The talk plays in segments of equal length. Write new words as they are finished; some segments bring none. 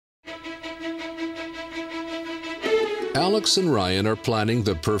Alex and Ryan are planning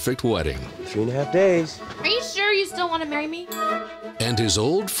the perfect wedding. 3.5 days. Are you sure you still want to marry me? And his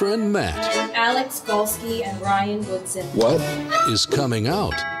old friend Matt, Alex Golsky and Ryan Woodson. What? is coming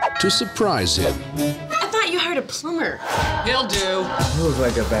out to surprise him. I thought you hired a plumber. He'll do. You look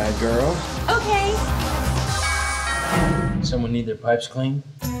like a bad girl. Okay. Someone need their pipes cleaned?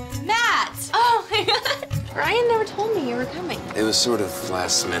 Matt! Oh my God. Ryan never told me you were coming. It was sort of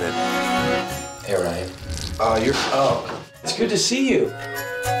last minute. Hey, Ryan. Oh, it's good to see you.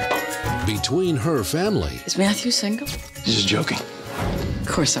 Between her family Is Matthew single? Just joking. Of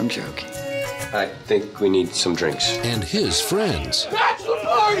course I'm joking. I think we need some drinks. and his friends, Bachelor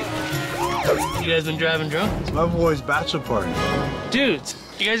party! You guys been driving drunk? It's my boy's bachelor party. Dudes,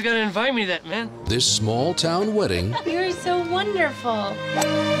 you guys gotta invite me to that, man. this small-town wedding You're so wonderful.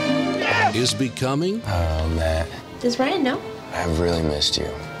 is becoming Oh, Matt. Does Ryan know? I've really missed you.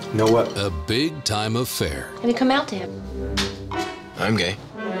 Know what? a big-time affair. Have you come out to him? I'm gay.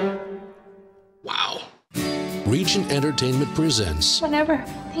 Wow. Regent Entertainment presents Whenever I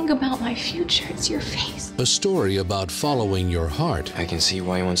think about my future, it's your face. a story about following your heart I can see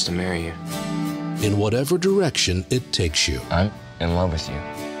why he wants to marry you. in whatever direction it takes you. I'm in love with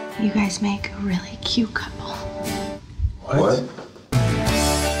you. You guys make a really cute couple. What?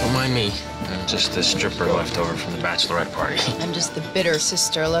 Don't mind me. I'm just the stripper left over from the bachelorette party. I'm just the bitter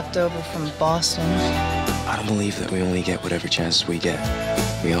sister left over from Boston. I don't believe that we only get whatever chances we get.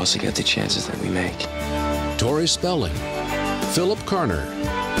 We also get the chances that we make. Tori Spelling, Philip Karner,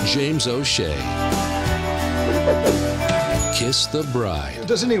 James O'Shea. Kiss the Bride.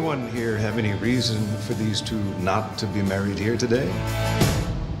 Does anyone here have any reason for these two not to be married here today?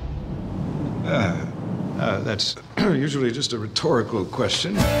 That's usually just a rhetorical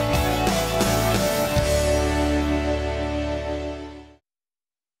question.